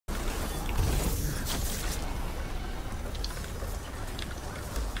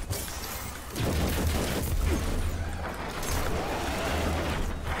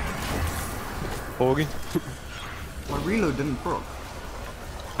Pog. My reload didn't proc.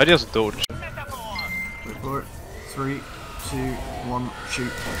 I just dodged. Wait for it. 3, 2, 1,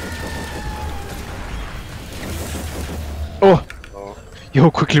 shoot. Oh! Yo,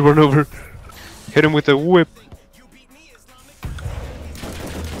 quickly run over. Hit him with a whip.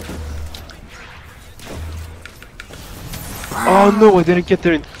 Oh no, I didn't get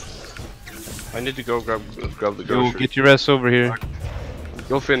there in. I need to go grab the Yo, groceries. get your ass over here.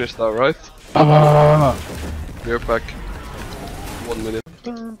 You'll finish that, right? You're back. 1 minute.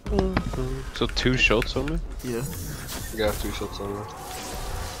 So 2 shots on me? Yeah. Yeah, 2 shots on me.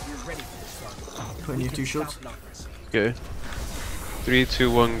 Putting you 2 shots. Okay. 3, 2,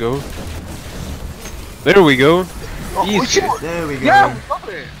 1, go. There we go. Easy. There we go. Yeah, we got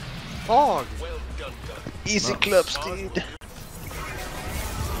it! Fog! Easy clubs, dude.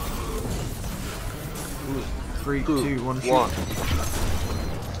 3, 2, 1, shoot.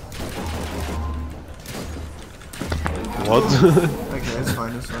 What? Okay, it's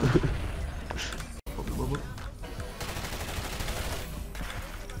fine, it's fine.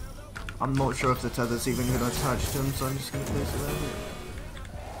 I'm not sure if the tether's even going to attach to him, so I'm just going to place it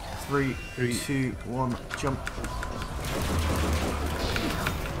there. 3, 2, 1, jump.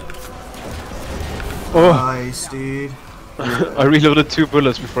 Oh! Nice, dude. I reloaded 2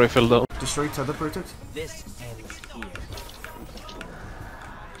 bullets before I fell down. Destroy tether protect. This ends here.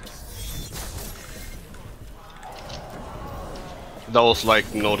 That was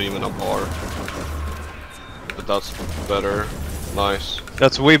like not even a bar. But that's better. Nice.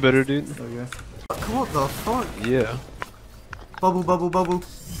 That's way better, dude. There we go. What the fuck? Yeah. Bubble, bubble, bubble.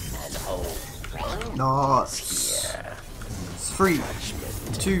 Nice. 3,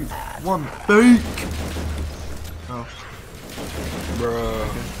 2, 1, bake! Oh. Bruh.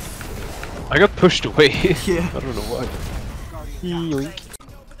 I got pushed away. Yeah. I don't know why. Yoink.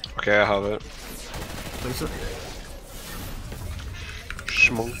 Okay, I have it. Place it.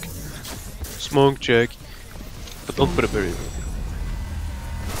 Schmonk. Smonk check. But don't put a berry.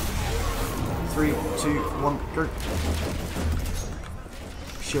 3, 2, 1, go.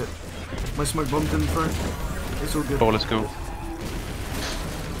 Shit. My smoke bomb didn't throw. It's all good. Oh, let's go.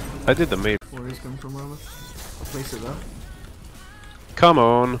 I did the main. Where he's coming from, rather. I'll place it there. Come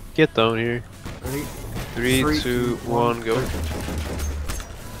on, get down here. Ready? 3, 2, 1, go.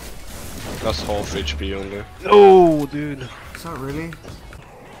 That's half HP only. No, dude. Is that really?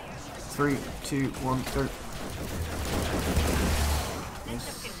 3, 2, 1, go. Yes.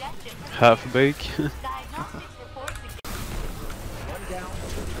 Half a bake.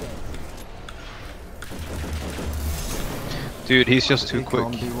 Dude, he's just too quick.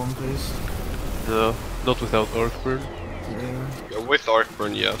 Can't do one, please. No, not without arc burn. Yeah. Yeah, with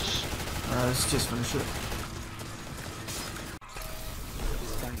Arcburn, yes. Let's just finish it.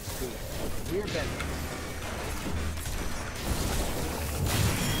 This time is good. We're better.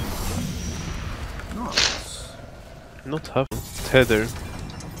 Nice. Not half. Tether.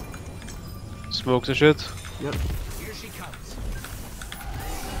 Smokes and shit. Yep. Here she comes.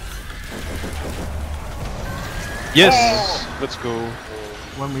 Yes! Let's go.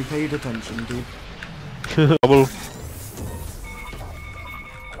 When we paid attention, dude. Double.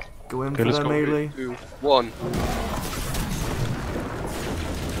 Go in Okay, for let's that go. melee. 2, 1.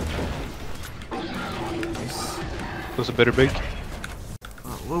 Nice. That was a better bake.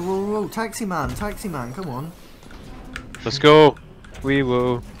 Oh, whoa, whoa, whoa, taxi man, come on. Let's go. We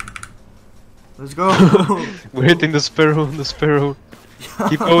will. Let's go. We're hitting the sparrow.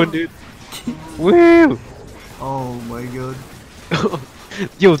 Keep going, dude. Woo! Oh my god.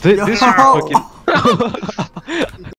 Yo, this is fucking.